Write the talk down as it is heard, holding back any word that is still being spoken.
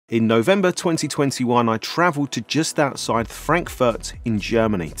In November 2021, I travelled to just outside Frankfurt in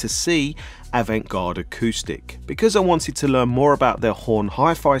Germany to see Avantgarde Acoustic because I wanted to learn more about their Horn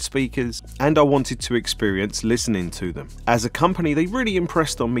HiFi speakers and I wanted to experience listening to them. As a company, they really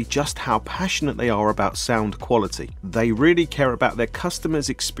impressed on me just how passionate they are about sound quality. They really care about their customers'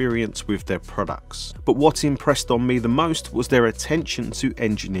 experience with their products. But what impressed on me the most was their attention to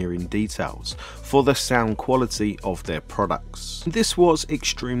engineering details for the sound quality of their products. This was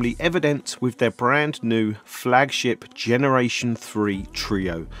extremely evident with their brand new flagship Generation 3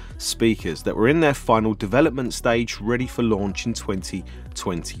 Trio speakers that were in their final development stage, ready for launch in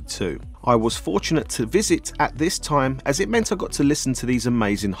 2022. I was fortunate to visit at this time as it meant I got to listen to these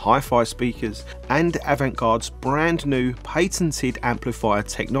amazing hi-fi speakers and Avantgarde's brand new patented amplifier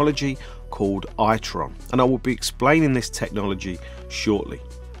technology called iTRON, and I will be explaining this technology shortly.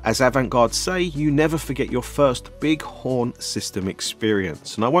 As Avantgarde say, you never forget your first big horn system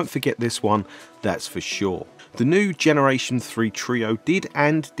experience, and I won't forget this one, that's for sure. The new Generation 3 Trio did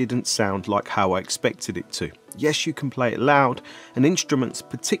and didn't sound like how I expected it to. Yes, you can play it loud, and instruments,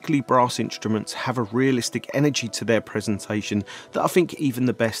 particularly brass instruments, have a realistic energy to their presentation that I think even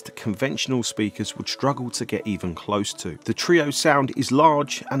the best conventional speakers would struggle to get even close to. The Trio sound is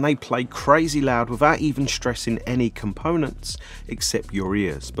large and they play crazy loud without even stressing any components except your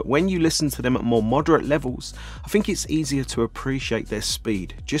ears. But when you listen to them at more moderate levels, I think it's easier to appreciate their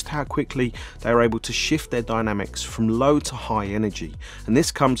speed, just how quickly they are able to shift their dynamics from low to high energy, and this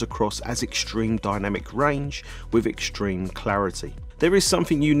comes across as extreme dynamic range with extreme clarity. There is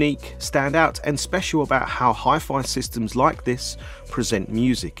something unique, standout and special about how hi-fi systems like this present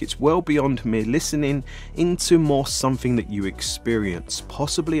music. It's well beyond mere listening into more something that you experience,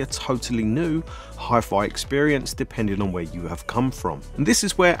 possibly a totally new hi-fi experience depending on where you have come from. And this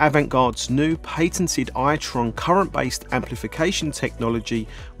is where Avantgarde's new patented iTRON current-based amplification technology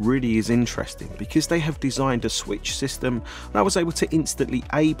really is interesting, because they have designed a switch system and I was able to instantly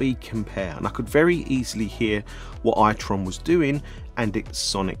A/B compare, and I could very easily hear what iTRON was doing and its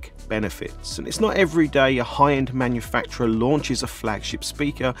sonic benefits. And it's not every day a high-end manufacturer launches a flagship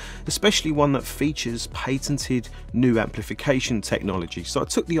speaker, especially one that features patented new amplification technology. So I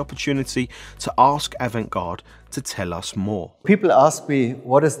took the opportunity to ask Avantgarde to tell us more. People ask me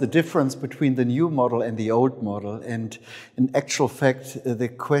what is the difference between the new model and the old model, and in actual fact the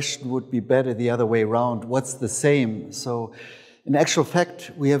question would be better the other way around. What's the same? So in actual fact,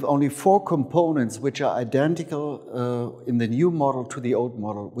 we have only 4 components which are identical in the new model to the old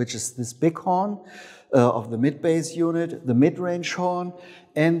model, which is this big horn of the mid-bass unit, the mid-range horn,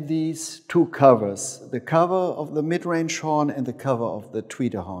 and these 2 covers, the cover of the mid-range horn and the cover of the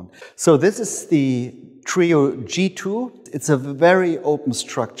tweeter horn. So this is the Trio G2. It's a very open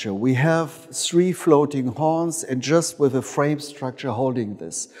structure. We have 3 floating horns and just with a frame structure holding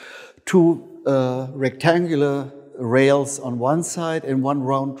this. 2 rectangular rails on one side and 1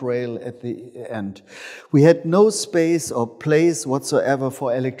 round rail at the end. We had no space or place whatsoever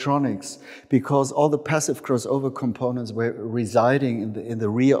for electronics because all the passive crossover components were residing in the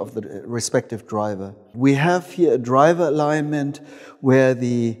rear of the respective driver. We have here a driver alignment where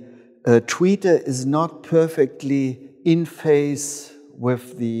the tweeter is not perfectly in phase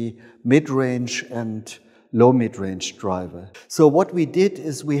with the mid-range and low mid-range driver. So what we did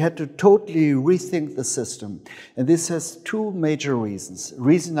is we had to totally rethink the system. And this has 2 major reasons.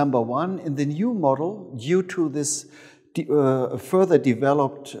 Reason number 1, in the new model, due to this further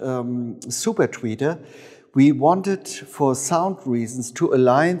developed super tweeter, we wanted, for sound reasons, to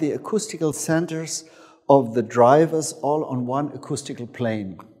align the acoustical centers of the drivers all on one acoustical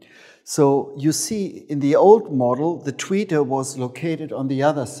plane. So you see, in the old model, the tweeter was located on the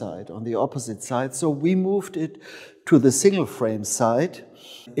other side, on the opposite side. So we moved it to the single frame side.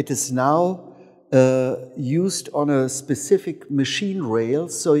 It is now used on a specific machine rail,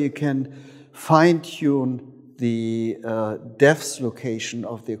 so you can fine-tune the depth location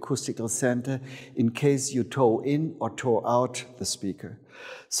of the acoustical center in case you toe in or toe out the speaker.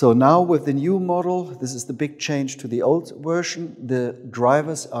 So now with the new model, this is the big change to the old version, the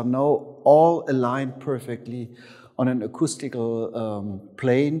drivers are now all aligned perfectly on an acoustical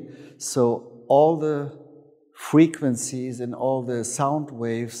plane, so all the frequencies and all the sound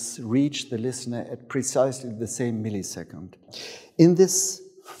waves reach the listener at precisely the same millisecond. In this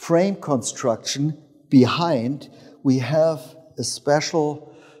frame construction behind, we have a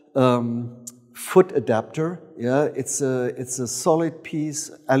special foot adapter. Yeah, it's a solid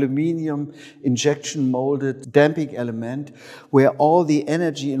piece, aluminum injection molded damping element where all the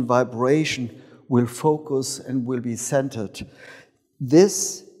energy and vibration will focus and will be centered.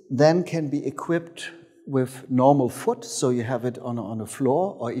 This then can be equipped with normal foot, so you have it on a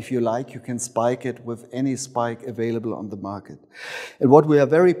floor, or if you like, you can spike it with any spike available on the market. And what we are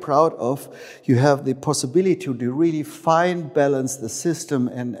very proud of, you have the possibility to really fine balance the system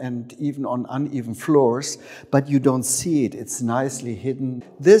and even on uneven floors, but you don't see it, it's nicely hidden.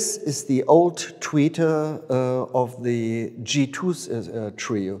 This is the old tweeter of the G2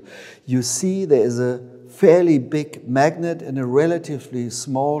 trio. You see there is a fairly big magnet and a relatively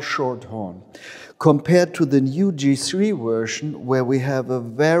small short horn, compared to the new G3 version where we have a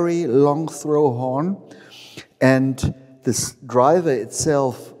very long throw horn and this driver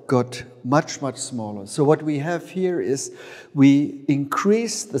itself got much smaller. So what we have here is we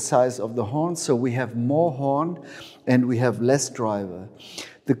increase the size of the horn, so we have more horn and we have less driver.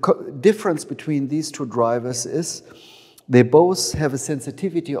 The difference between these two drivers is they both have a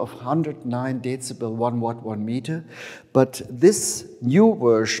sensitivity of 109 decibel, 1 watt, 1 meter. But this new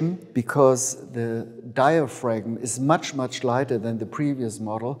version, because the diaphragm is much lighter than the previous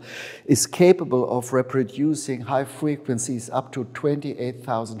model, is capable of reproducing high frequencies up to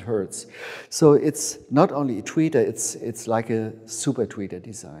 28,000 hertz. So it's not only a tweeter, it's like a super tweeter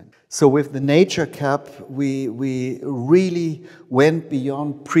design. So with the Nature Cap, we really went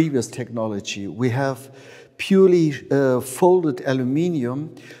beyond previous technology. We have purely folded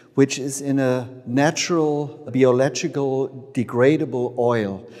aluminium, which is in a natural, biological, degradable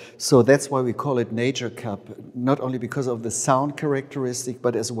oil. So that's why we call it Nature Cap, not only because of the sound characteristic,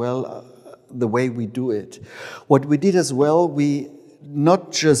 but as well the way we do it. What we did as well, we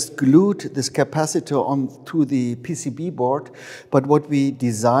not just glued this capacitor onto the PCB board, but what we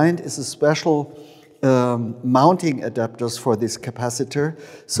designed is a special mounting adapters for this capacitor,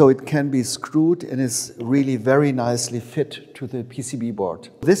 so it can be screwed and is really very nicely fit to the PCB board.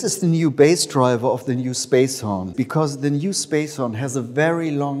 This is the new bass driver of the new space horn, because the new space horn has a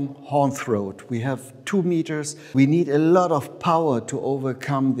very long horn throat. We have 2 meters. We need a lot of power to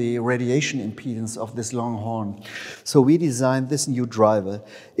overcome the radiation impedance of this long horn. So we designed this new driver.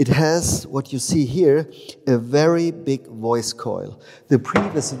 It has, what you see here, a very big voice coil. The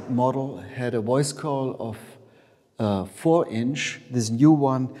previous model had a voice coil of 4-inch. This new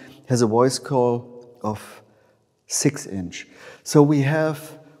one has a voice coil of 6-inch. So we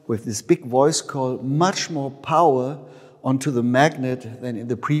have, with this big voice coil, much more power onto the magnet than in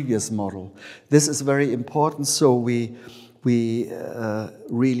the previous model. This is very important, so we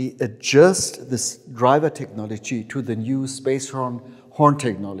really adjust this driver technology to the new space horn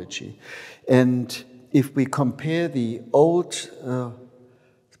technology. And if we compare the old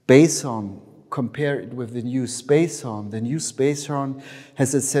bass horn, compare it with the new space horn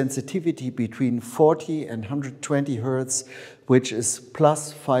has a sensitivity between 40 and 120 hertz, which is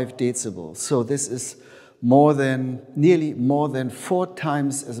plus 5 decibels. So this is nearly more than 4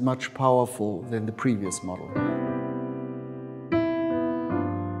 times as much powerful than the previous model.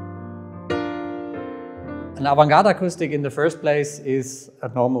 An Avantgarde Acoustic in the first place is a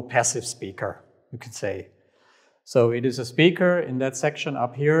normal passive speaker, you could say. So it is a speaker in that section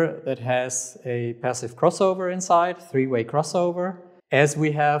up here that has a passive crossover inside, 3-way crossover. As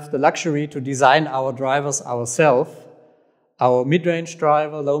we have the luxury to design our drivers ourselves, our mid-range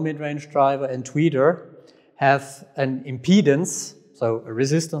driver, low mid-range driver and tweeter have an impedance, so a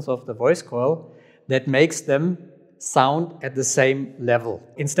resistance of the voice coil, that makes them sound at the same level.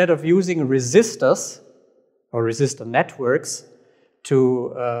 Instead of using resistors or resistor networks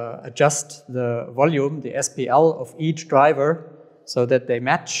to adjust the volume, the SPL of each driver, so that they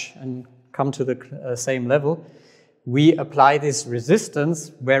match and come to the same level, we apply this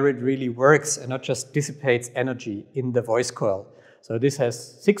resistance where it really works and not just dissipates energy in the voice coil. So this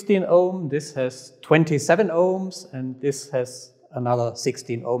has 16 ohm, this has 27 ohms, and this has another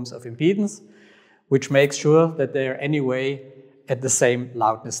 16 ohms of impedance, which makes sure that they are anyway at the same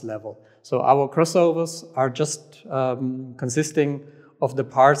loudness level. So our crossovers are just consisting of the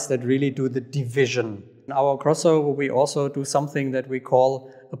parts that really do the division. In our crossover, we also do something that we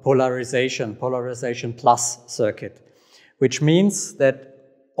call a polarization plus circuit, which means that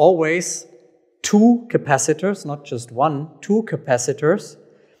always 2 capacitors, not just one, 2 capacitors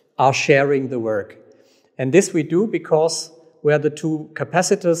are sharing the work. And this we do because where the 2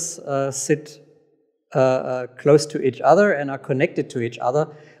 capacitors sit close to each other and are connected to each other,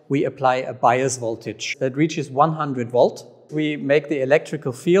 we apply a bias voltage that reaches 100 volt. We make the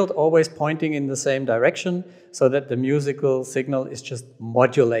electrical field always pointing in the same direction so that the musical signal is just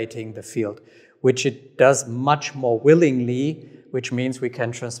modulating the field, which it does much more willingly, which means we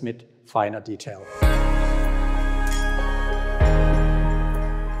can transmit finer detail.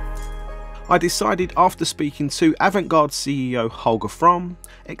 I decided after speaking to Avantgarde CEO Holger Fromm,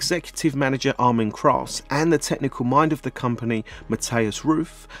 Executive Manager Armin Kraus and the technical mind of the company Matthias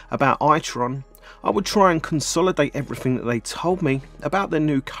Ruf about iTRON, I would try and consolidate everything that they told me about their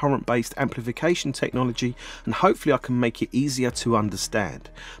new current-based amplification technology, and hopefully I can make it easier to understand.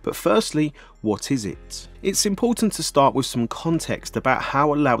 But firstly, what is it? It's important to start with some context about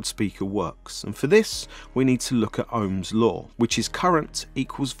how a loudspeaker works, and for this we need to look at Ohm's law, which is current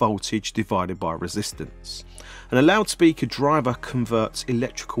equals voltage divided by resistance. And a loudspeaker driver converts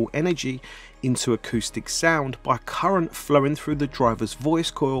electrical energy into acoustic sound by current flowing through the driver's voice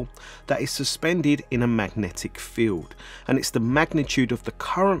coil that is suspended in a magnetic field, and it's the magnitude of the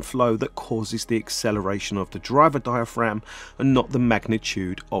current flow that causes the acceleration of the driver diaphragm and not the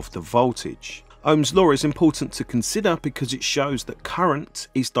magnitude of the voltage. Ohm's law is important to consider because it shows that current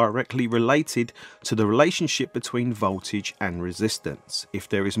is directly related to the relationship between voltage and resistance. If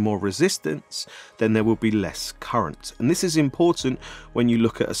there is more resistance, then there will be less current. And this is important when you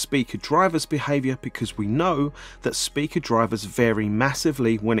look at a speaker driver's behavior, because we know that speaker drivers vary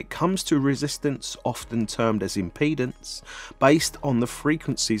massively when it comes to resistance, often termed as impedance, based on the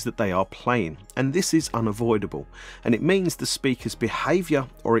frequencies that they are playing. And this is unavoidable. And it means the speaker's behavior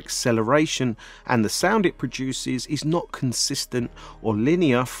or acceleration and the sound it produces is not consistent or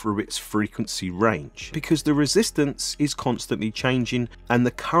linear through its frequency range, because the resistance is constantly changing and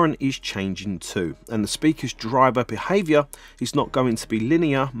the current is changing too, and the speaker's driver behavior is not going to be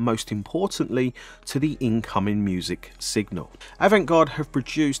linear, most importantly to the incoming music signal. Avantgarde have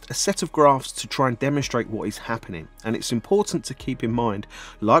produced a set of graphs to try and demonstrate what is happening, and it's important to keep in mind,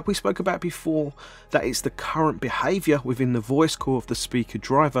 like we spoke about before, that it's the current behavior within the voice coil of the speaker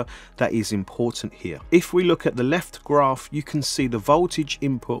driver that is important here. If we look at the left graph, you can see the voltage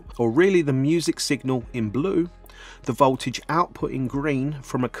input, or really the music signal, in blue. The voltage output in green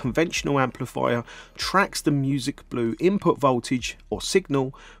from a conventional amplifier tracks the music blue input voltage or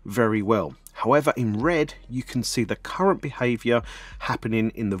signal very well. However, in red you can see the current behavior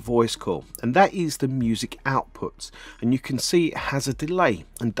happening in the voice coil, and that is the music output, and you can see it has a delay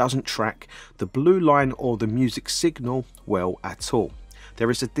and doesn't track the blue line or the music signal well at all. There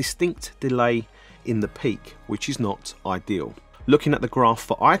is a distinct delay in the peak, which is not ideal. Looking at the graph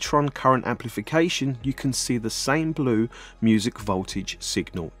for iTRON current amplification, you can see the same blue music voltage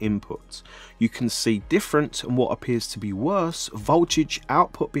signal input. You can see different and what appears to be worse voltage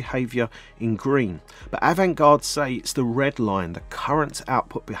output behavior in green, but Avantgarde say it's the red line, the current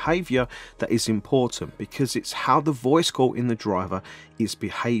output behavior, that is important, because it's how the voice coil in the driver is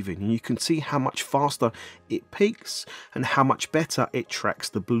behaving, and you can see how much faster it peaks and how much better it tracks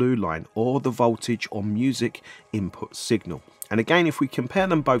the blue line or the voltage or music input signal. And again, if we compare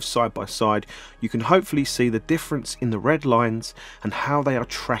them both side by side, you can hopefully see the difference in the red lines and how they are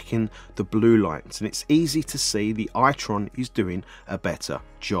tracking the blue lines. And it's easy to see the iTRON is doing a better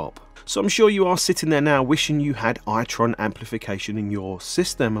job. So I'm sure you are sitting there now wishing you had iTRON amplification in your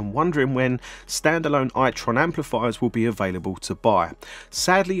system and wondering when standalone iTRON amplifiers will be available to buy.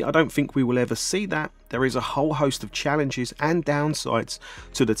 Sadly, I don't think we will ever see that. There is a whole host of challenges and downsides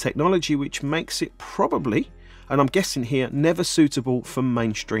to the technology, which makes it probably, and I'm guessing here, never suitable for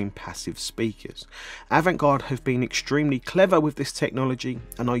mainstream passive speakers. Avantgarde have been extremely clever with this technology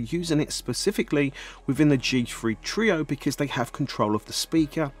and are using it specifically within the G3 Trio because they have control of the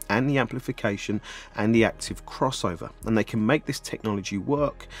speaker and the amplification and the active crossover, and they can make this technology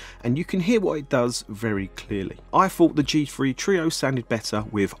work, and you can hear what it does very clearly. I thought the G3 Trio sounded better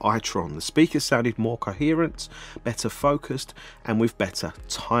with iTRON. The speakers sounded more coherent, better focused, and with better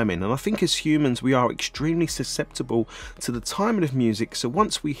timing, and I think as humans we are extremely susceptible to the timing of music, so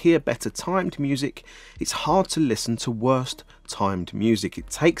once we hear better timed music, it's hard to listen to worst timed music. It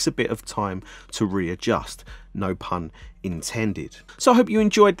takes a bit of time to readjust, no pun intended. So I hope you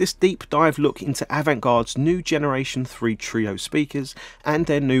enjoyed this deep dive look into Avantgarde's new Generation 3 Trio speakers and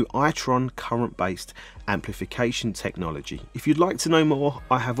their new iTRON current based amplification technology. If you'd like to know more,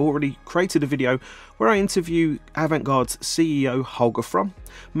 I have already created a video where I interview Avantgarde's CEO Holger Fromm.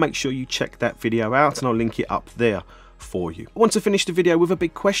 Make sure you check that video out and I'll link it up there for you. I want to finish the video with a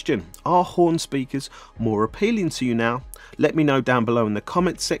big question. Are horn speakers more appealing to you now? Let me know down below in the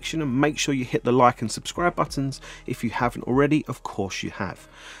comments section, and make sure you hit the like and subscribe buttons if you haven't already. Of course you have.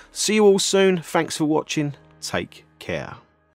 See you all soon. Thanks for watching. Take care.